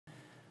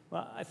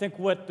Well, I think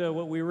what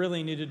we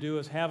really need to do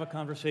is have a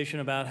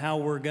conversation about how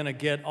we're going to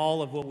get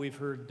all of what we've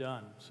heard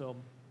done. So,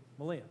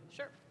 Malia.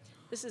 Sure.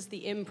 This is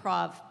the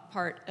improv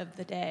part of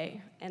the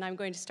day, and I'm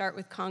going to start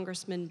with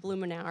Congressman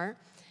Blumenauer.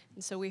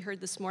 And so we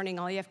heard this morning,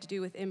 all you have to do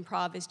with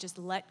improv is just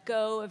let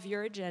go of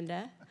your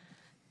agenda.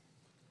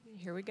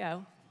 Here we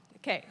go.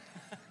 Okay.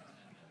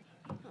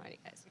 All right,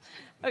 guys.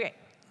 Okay.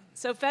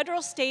 So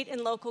federal, state, and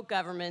local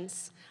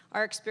governments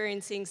are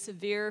experiencing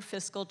severe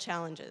fiscal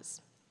challenges.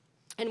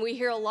 And we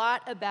hear a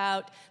lot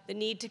about the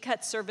need to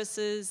cut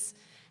services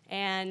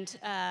and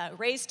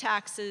raise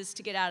taxes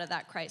to get out of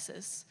that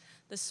crisis.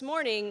 This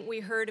morning, we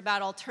heard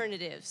about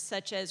alternatives,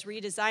 such as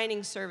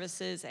redesigning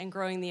services and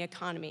growing the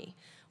economy.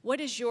 What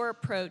is your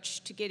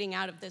approach to getting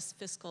out of this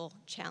fiscal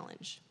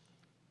challenge?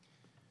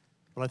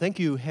 Well, I think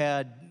you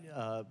had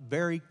a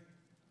very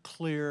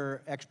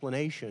clear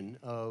explanation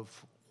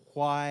of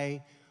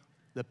why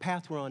the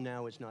path we're on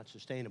now is not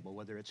sustainable,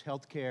 whether it's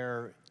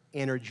healthcare,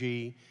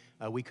 energy.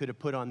 We could have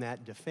put on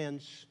that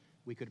defense.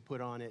 We could have put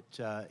on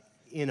it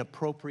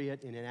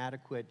inappropriate and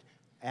inadequate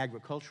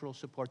agricultural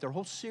support. There are a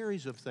whole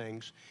series of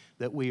things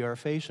that we are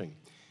facing.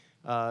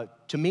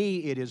 To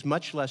me, it is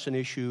much less an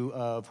issue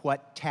of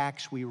what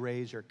tax we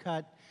raise or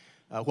cut,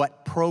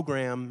 what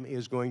program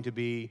is going to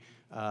be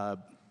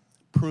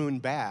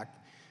pruned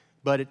back,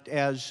 but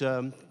as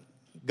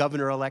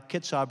Governor-elect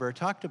Kitzhaber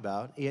talked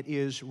about, it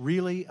is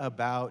really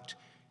about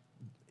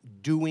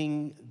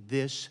doing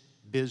this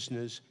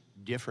business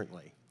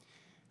differently.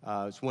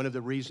 It's one of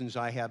the reasons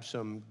I have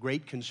some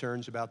great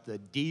concerns about the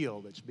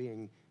deal that's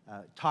being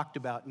talked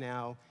about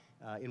now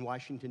in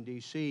Washington,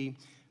 D.C.,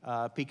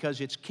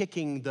 because it's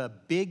kicking the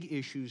big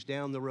issues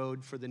down the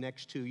road for the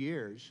next 2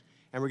 years,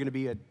 and we're going to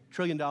be $1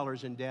 trillion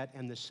in debt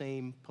and the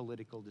same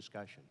political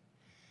discussion.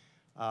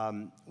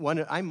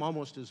 I'm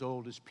almost as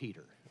old as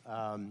Peter,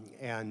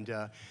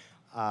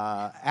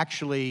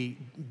 actually,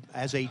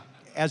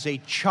 as a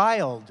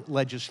child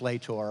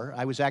legislator,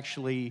 I was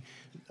actually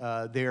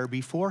there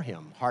before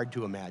him. Hard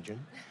to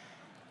imagine.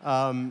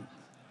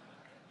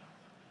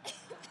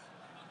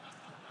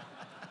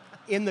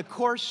 In the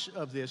course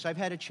of this, I've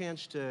had a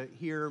chance to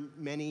hear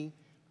many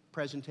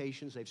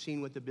presentations. I've seen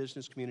what the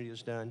business community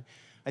has done.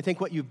 I think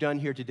what you've done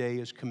here today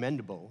is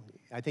commendable.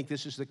 I think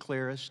this is the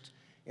clearest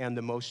and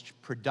the most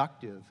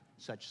productive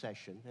such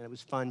session, and it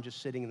was fun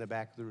just sitting in the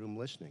back of the room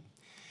listening.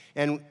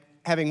 And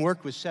having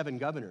worked with 7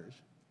 governors,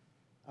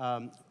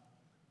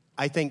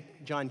 I think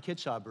John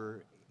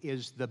Kitzhaber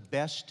is the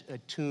best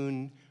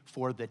attuned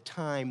for the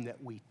time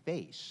that we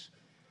face,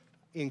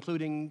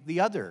 including the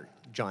other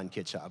John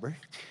Kitzhaber.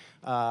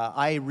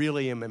 I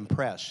really am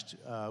impressed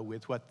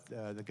with what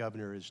the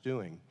governor is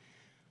doing.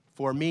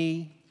 For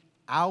me,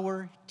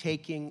 our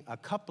taking a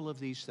couple of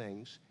these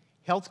things,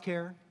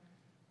 healthcare,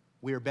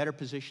 we are better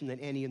positioned than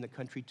any in the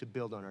country to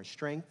build on our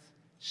strength,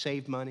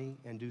 save money,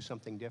 and do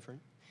something different.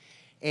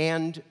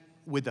 And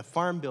with the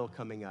Farm Bill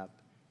coming up,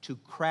 to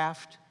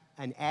craft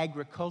an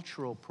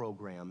agricultural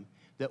program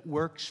that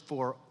works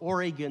for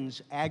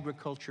Oregon's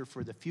agriculture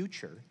for the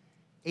future.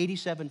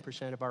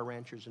 87% of our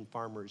ranchers and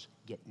farmers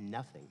get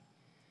nothing.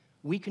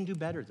 We can do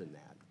better than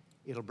that.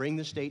 It'll bring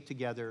the state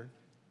together,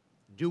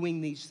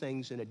 doing these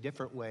things in a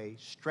different way,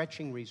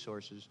 stretching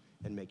resources,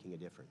 and making a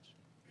difference.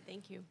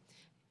 Thank you.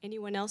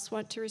 Anyone else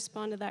want to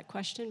respond to that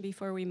question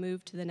before we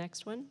move to the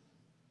next one?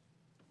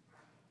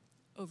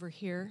 Over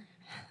here.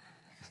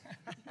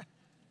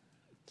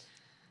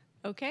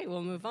 Okay,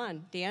 we'll move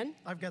on. Dan?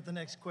 I've got the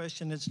next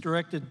question. It's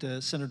directed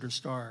to Senator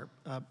Starr.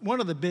 One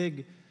of the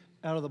big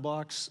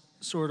out-of-the-box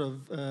sort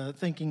of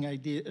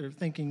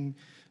thinking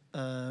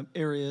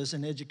areas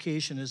in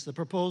education is the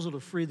proposal to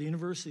free the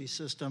university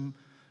system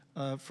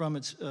from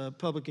its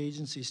public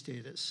agency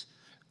status.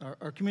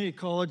 Our community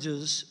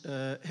colleges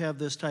have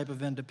this type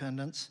of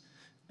independence,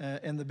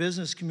 and the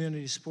business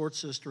community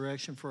supports this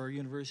direction for our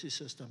university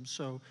system.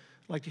 So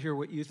I'd like to hear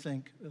what you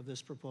think of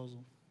this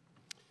proposal.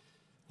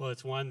 Well,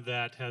 it's one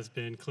that has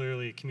been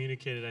clearly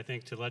communicated, I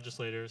think, to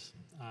legislators.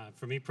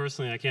 For me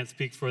personally, I can't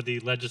speak for the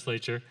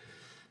legislature,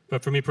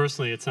 but for me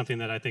personally, it's something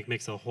that I think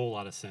makes a whole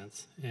lot of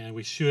sense. And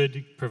we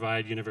should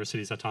provide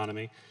universities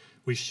autonomy.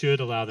 We should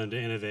allow them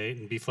to innovate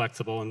and be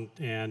flexible,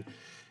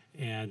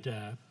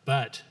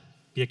 but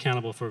be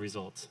accountable for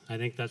results. I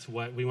think that's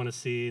what we want to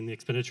see in the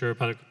expenditure of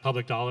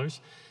public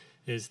dollars,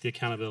 is the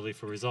accountability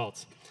for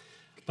results.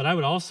 But I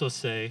would also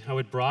say, I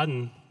would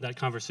broaden that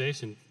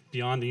conversation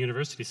beyond the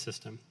university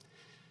system.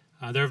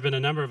 There have been a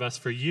number of us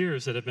for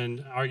years that have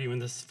been arguing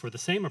this for the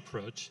same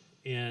approach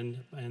in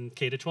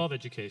K-12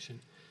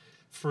 education.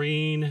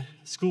 Freeing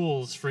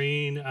schools,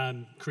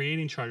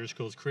 creating charter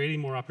schools, creating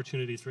more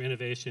opportunities for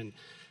innovation,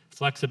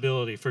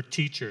 flexibility for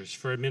teachers,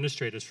 for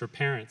administrators, for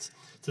parents.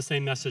 It's the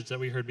same message that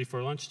we heard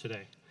before lunch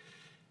today.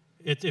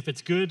 If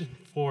it's good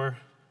for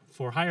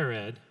higher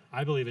ed,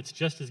 I believe it's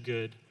just as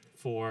good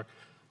for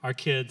our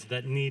kids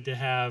that need to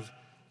have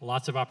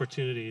lots of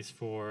opportunities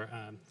for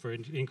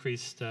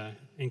increased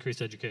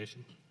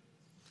education.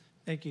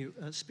 Thank you.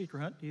 Speaker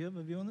Hunt, do you have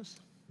a view on this?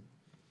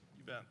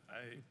 You bet.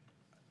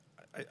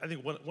 I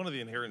think one of the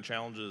inherent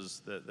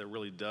challenges that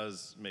really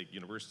does make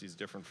universities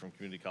different from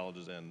community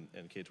colleges and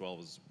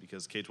K-12 is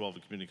because K-12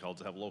 and community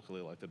colleges have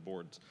locally elected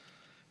boards.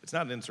 It's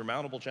not an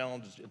insurmountable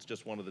challenge, it's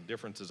just one of the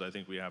differences I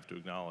think we have to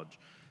acknowledge.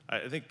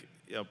 I think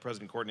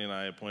President Courtney and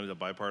I appointed a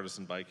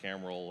bipartisan,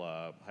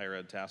 bicameral higher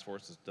ed task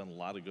force that's done a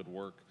lot of good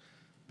work,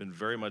 been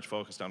very much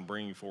focused on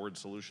bringing forward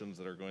solutions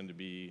that are going to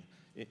be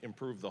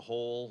improve the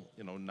whole,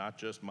 not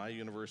just my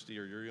university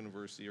or your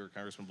university or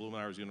Congressman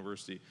Blumenauer's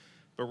university,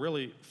 but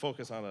really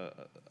focus on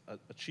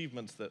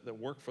achievements that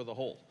work for the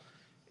whole.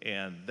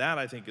 And that,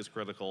 I think, is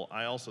critical.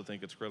 I also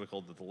think it's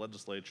critical that the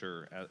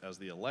legislature, as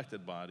the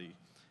elected body,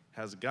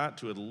 has got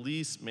to at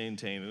least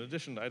maintain, in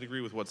addition, I'd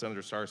agree with what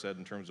Senator Starr said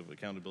in terms of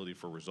accountability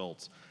for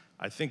results.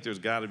 I think there's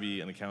got to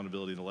be an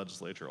accountability in the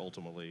legislature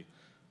ultimately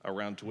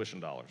around tuition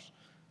dollars.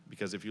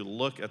 Because if you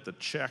look at the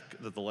check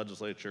that the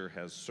legislature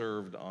has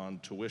served on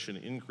tuition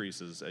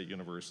increases at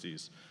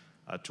universities,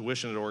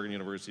 tuition at Oregon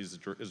universities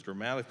is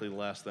dramatically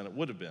less than it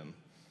would have been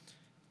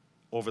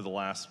over the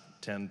last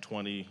 10,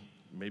 20,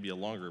 maybe a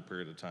longer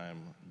period of time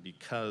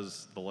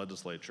because the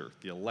legislature,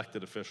 the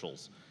elected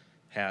officials,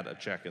 had a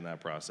check in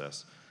that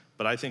process.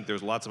 But I think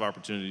there's lots of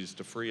opportunities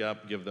to free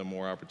up, give them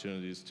more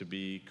opportunities to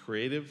be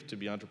creative, to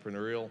be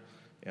entrepreneurial,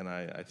 and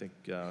I think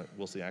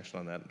we'll see action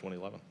on that in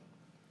 2011.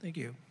 Thank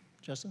you.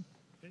 Justin?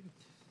 Okay.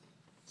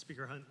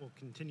 Speaker Hunt, will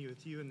continue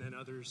with you, and then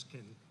others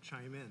can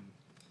chime in.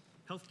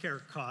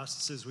 Healthcare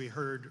costs, as we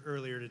heard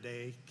earlier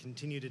today,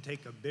 continue to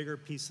take a bigger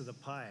piece of the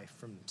pie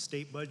from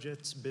state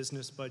budgets,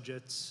 business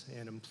budgets,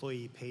 and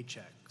employee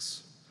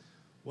paychecks.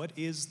 What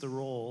is the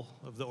role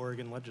of the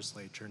Oregon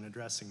legislature in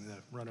addressing the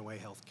runaway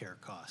healthcare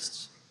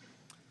costs?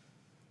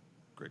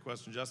 Great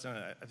question, Justin.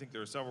 I think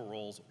there are several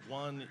roles.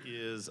 One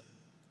is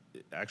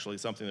actually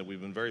something that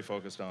we've been very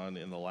focused on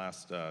in the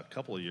last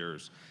couple of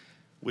years,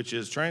 which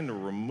is trying to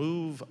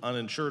remove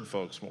uninsured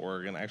folks from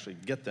Oregon, actually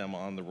get them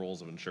on the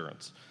rolls of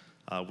insurance.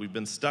 We've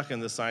been stuck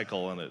in this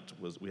cycle, and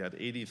we had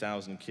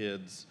 80,000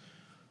 kids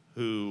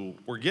who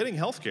were getting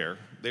health care.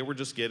 They were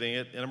just getting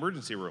it in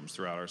emergency rooms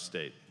throughout our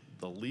state.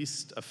 The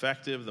least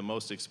effective, the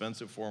most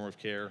expensive form of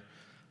care.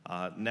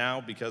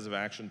 Now, because of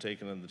action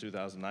taken in the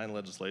 2009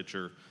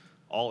 legislature,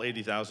 all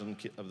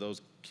 80,000 of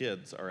those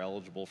kids are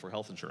eligible for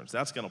health insurance.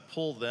 That's going to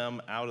pull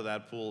them out of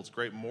that pool. It's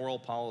great moral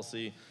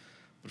policy,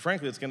 but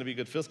frankly, it's going to be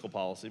good fiscal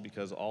policy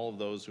because all of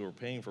those who are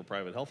paying for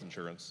private health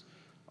insurance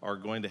are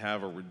going to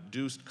have a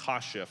reduced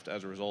cost shift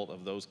as a result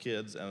of those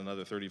kids and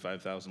another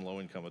 35,000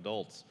 low-income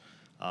adults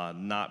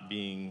not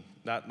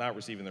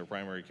receiving their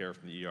primary care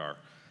from the ER.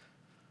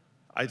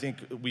 I think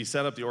we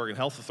set up the Oregon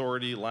Health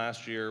Authority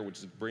last year, which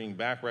is bringing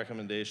back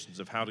recommendations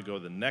of how to go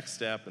the next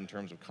step in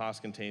terms of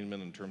cost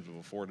containment, in terms of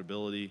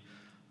affordability.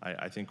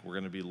 I think we're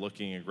going to be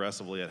looking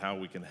aggressively at how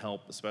we can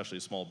help,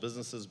 especially small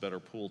businesses, better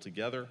pool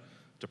together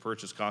to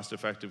purchase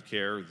cost-effective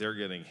care. They're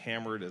getting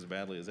hammered as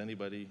badly as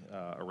anybody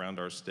around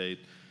our state.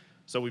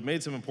 So we've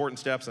made some important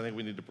steps. I think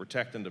we need to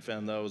protect and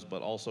defend those,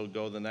 but also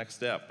go the next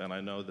step. And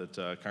I know that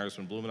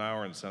Congressman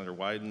Blumenauer and Senator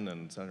Wyden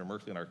and Senator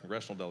Merkley and our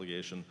congressional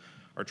delegation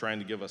are trying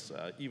to give us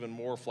even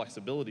more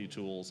flexibility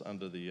tools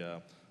under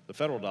the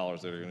federal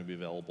dollars that are going to be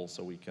available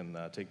so we can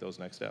take those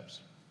next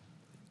steps.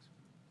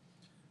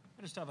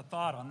 I just have a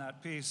thought on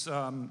that piece.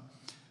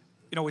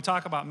 We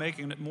talk about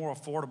making it more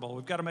affordable.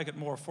 We've got to make it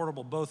more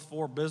affordable both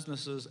for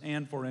businesses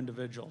and for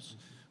individuals.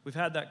 We've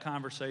had that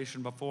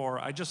conversation before.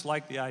 I just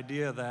like the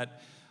idea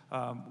that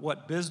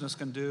what business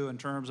can do in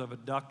terms of a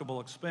deductible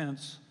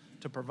expense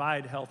to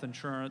provide health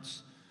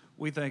insurance,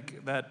 we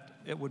think that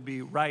it would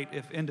be right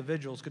if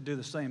individuals could do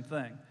the same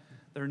thing.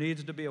 There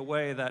needs to be a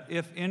way that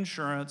if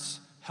insurance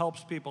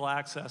helps people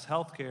access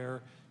health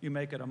care, you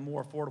make it a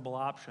more affordable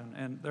option.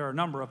 And there are a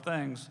number of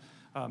things,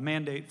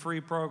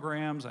 mandate-free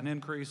programs, an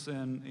increase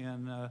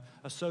in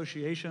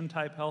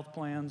association-type health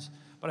plans.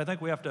 But I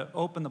think we have to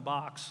open the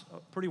box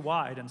pretty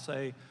wide and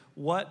say,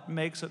 what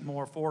makes it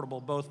more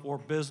affordable both for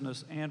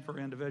business and for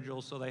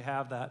individuals so they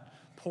have that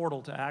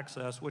portal to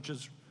access, which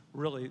is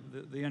really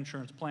the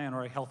insurance plan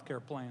or a health care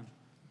plan.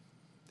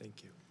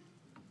 Thank you.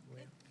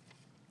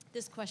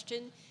 This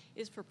question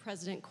is for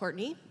President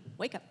Courtney.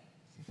 Wake up.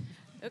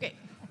 Okay.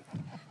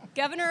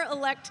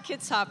 Governor-elect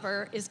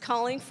Kitzhaber is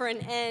calling for an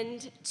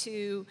end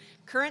to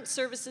current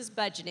services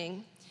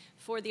budgeting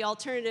for the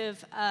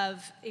alternative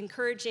of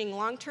encouraging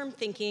long-term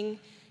thinking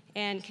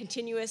and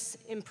continuous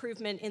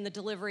improvement in the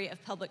delivery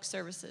of public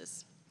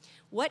services.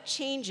 What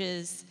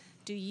changes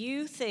do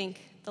you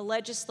think the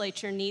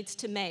legislature needs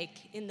to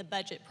make in the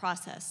budget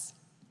process?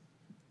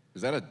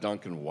 Is that a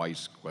Duncan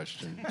Weiss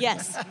question?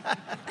 Yes. I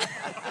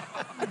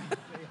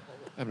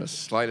have the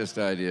slightest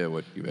idea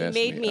what you asked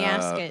me. You made me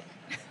ask it.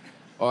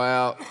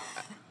 Well,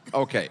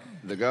 okay.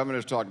 The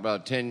governor's talked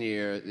about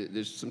 10-year.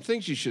 There's some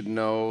things you should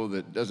know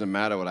that doesn't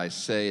matter what I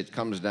say. It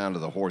comes down to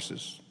the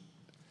horses.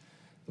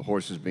 The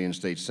horses being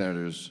state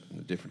senators in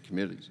the different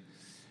committees.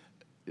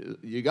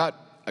 You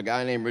got a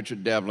guy named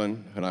Richard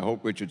Devlin, and I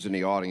hope Richard's in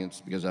the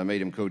audience because I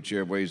made him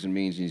co-chair of Ways and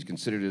Means, and he's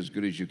considered as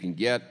good as you can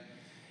get.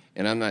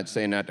 And I'm not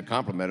saying that to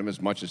compliment him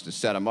as much as to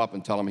set him up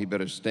and tell him he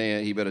better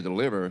stand, he better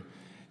deliver.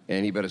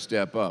 and he better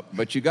step up.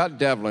 But you got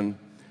Devlin,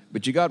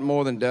 but you got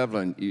more than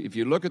Devlin. If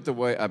you look at the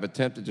way I've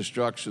attempted to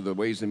structure the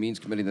Ways and Means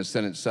Committee on the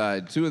Senate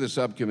side, 2 of the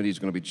subcommittees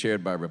are going to be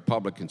chaired by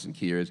Republicans in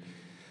key areas.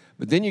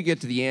 But then you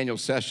get to the annual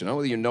session. I don't know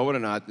whether you know it or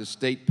not, the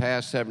state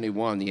passed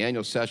 71, the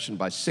annual session,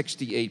 by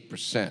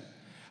 68%.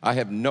 I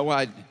have no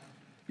idea.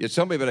 Yeah,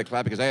 somebody better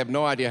clap because I have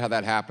no idea how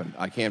that happened.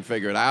 I can't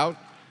figure it out.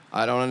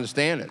 I don't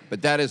understand it.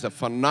 But that is a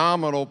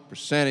phenomenal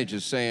percentage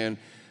of saying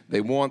they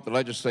want the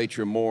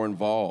legislature more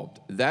involved.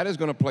 That is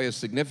going to play a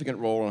significant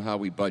role in how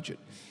we budget.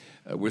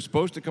 We're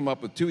supposed to come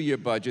up with 2-year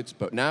budgets,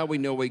 but now we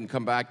know we can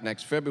come back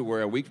next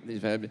February, a week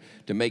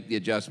to make the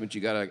adjustments.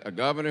 You got a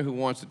governor who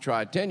wants to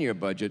try a 10-year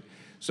budget.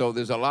 So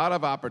there's a lot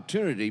of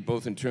opportunity,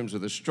 both in terms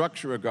of the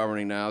structure of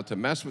governing now, to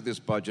mess with this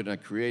budget in a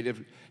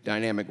creative,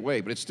 dynamic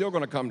way. But it's still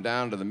going to come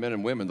down to the men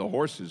and women, the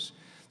horses,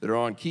 that are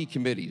on key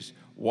committees.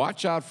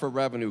 Watch out for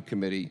Revenue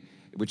Committee,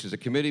 which is a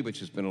committee which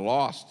has been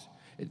lost.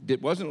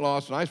 It wasn't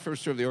lost when I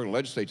first served the Oregon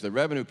legislature. The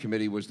Revenue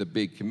Committee was the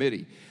big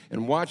committee.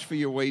 And watch for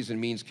your Ways and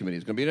Means Committee.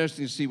 It's going to be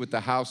interesting to see what the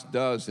House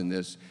does in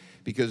this,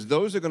 because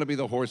those are going to be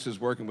the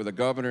horses working with the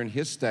governor and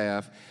his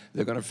staff.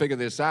 They're going to figure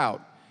this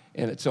out.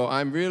 And so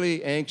I'm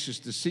really anxious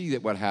to see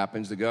that what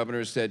happens. The governor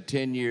has said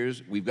 10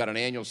 years. We've got an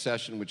annual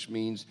session, which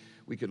means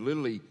we could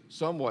literally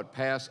somewhat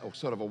pass a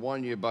sort of a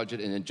 1-year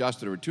budget and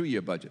adjust it or a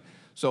 2-year budget.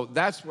 So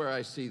that's where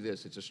I see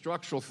this. It's a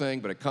structural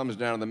thing, but it comes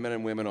down to the men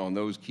and women on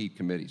those key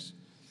committees.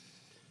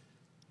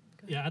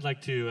 Yeah, I'd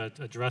like to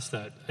address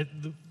that.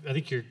 I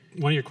think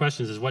one of your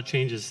questions is what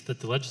changes that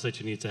the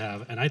legislature needs to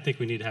have, and I think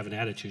we need to have an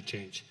attitude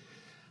change.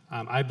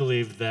 I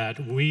believe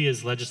that we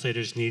as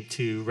legislators need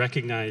to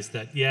recognize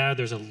that, yeah,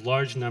 there's a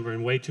large number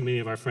and way too many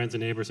of our friends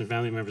and neighbors and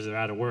family members that are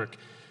out of work,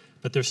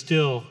 but there's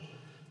still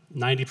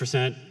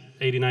 90%,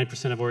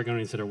 89% of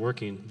Oregonians that are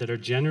working that are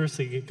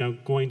generously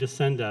going to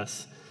send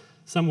us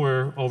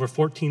somewhere over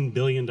 $14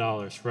 billion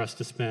for us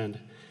to spend,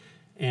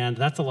 and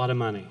that's a lot of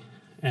money.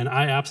 And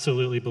I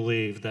absolutely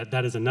believe that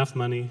that is enough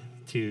money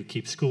to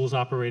keep schools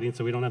operating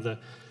so we don't have the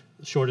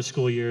shortest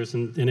school years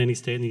in any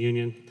state in the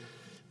union.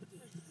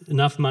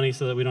 Enough money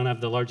so that we don't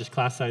have the largest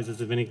class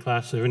sizes of any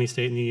class or any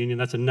state in the union.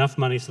 That's enough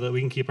money so that we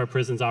can keep our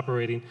prisons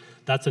operating.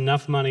 That's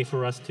enough money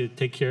for us to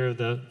take care of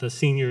the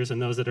seniors and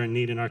those that are in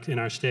need in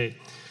our state.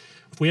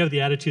 If we have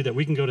the attitude that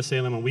we can go to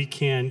Salem and we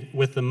can,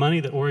 with the money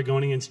that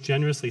Oregonians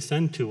generously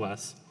send to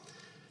us,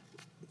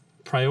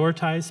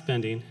 prioritize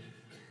spending,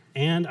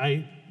 and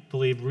I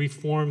believe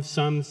reform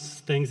some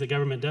things that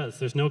government does.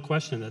 There's no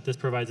question that this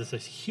provides us a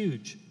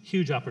huge,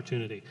 huge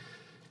opportunity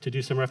to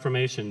do some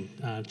reformation,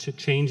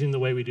 changing the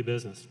way we do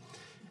business.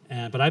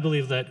 But I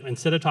believe that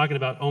instead of talking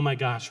about, oh my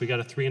gosh, we got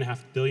a $3.5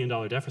 billion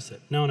deficit.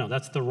 No,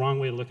 that's the wrong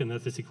way of looking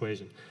at this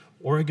equation.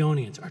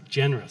 Oregonians are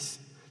generous.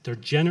 They're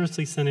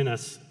generously sending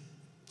us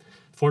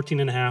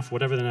 14.5,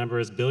 whatever the number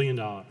is, $billion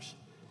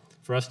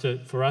for us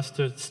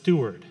to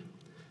steward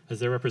as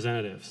their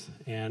representatives.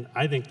 And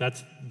I think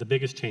that's the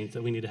biggest change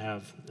that we need to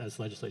have as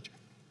legislature.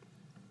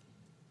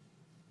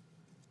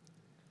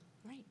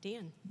 All right,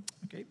 Dan.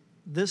 Okay.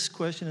 This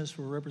question is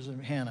for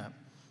Representative Hanna.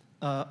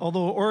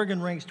 Although Oregon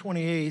ranks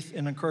 28th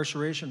in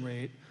incarceration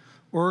rate,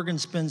 Oregon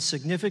spends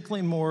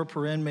significantly more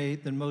per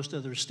inmate than most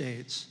other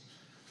states.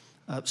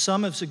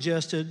 Some have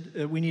suggested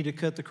that we need to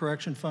cut the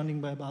correction funding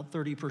by about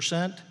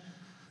 30%.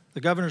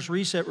 The Governor's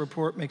Reset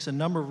Report makes a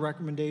number of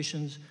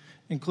recommendations,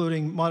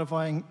 including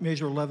modifying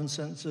Measure 11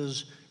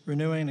 sentences,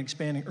 renewing and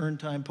expanding earned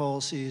time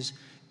policies,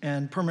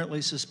 and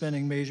permanently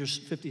suspending Measure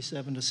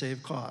 57 to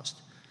save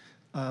cost.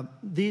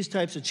 These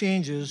types of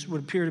changes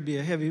would appear to be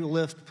a heavy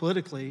lift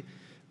politically,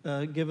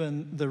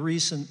 given the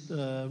recent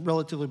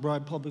relatively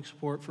broad public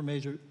support for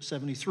Measure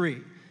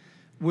 73.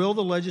 Will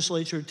the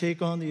legislature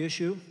take on the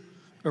issue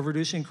of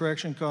reducing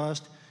correction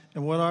cost,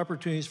 and what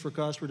opportunities for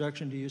cost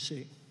reduction do you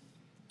see?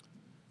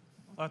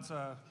 That's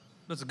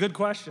a good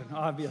question,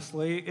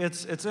 obviously.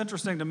 It's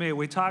interesting to me.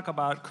 We talk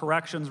about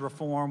corrections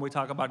reform. We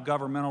talk about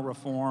governmental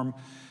reform.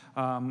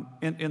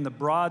 In the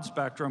broad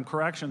spectrum,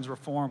 corrections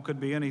reform could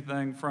be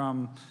anything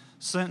from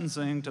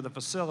sentencing to the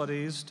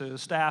facilities to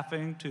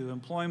staffing to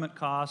employment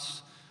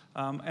costs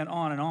and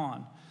on and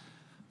on.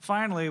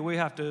 Finally, we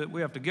have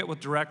to get with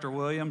Director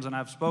Williams, and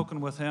I've spoken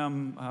with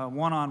him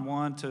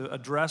one-on-one to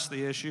address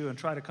the issue and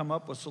try to come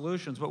up with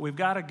solutions. But we've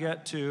got to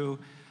get to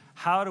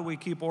how do we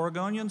keep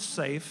Oregonians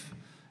safe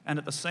and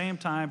at the same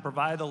time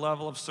provide the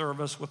level of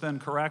service within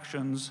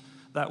corrections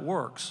that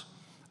works.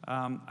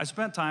 I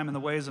spent time in the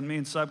Ways and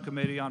Means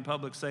Subcommittee on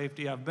Public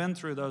Safety. I've been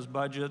through those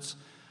budgets.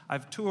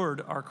 I've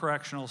toured our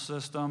correctional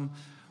system.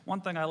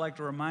 One thing I like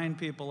to remind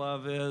people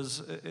of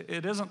is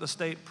it isn't the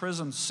state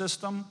prison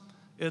system,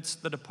 it's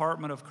the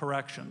Department of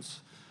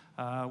Corrections.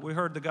 We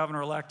heard the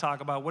governor-elect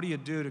talk about what do you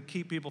do to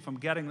keep people from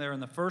getting there in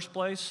the first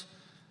place.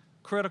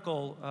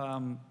 Critical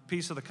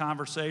piece of the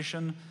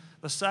conversation.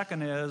 The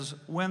second is,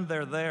 when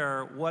they're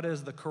there, what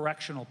is the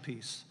correctional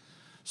piece?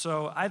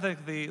 So I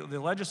think the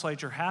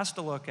legislature has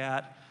to look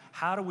at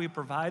how do we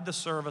provide the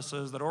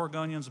services that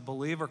Oregonians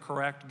believe are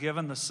correct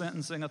given the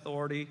sentencing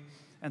authority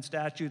and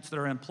statutes that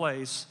are in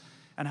place,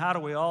 and how do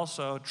we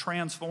also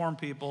transform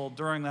people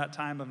during that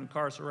time of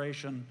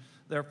incarceration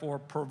therefore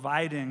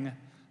providing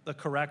the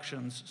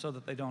corrections so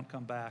that they don't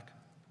come back.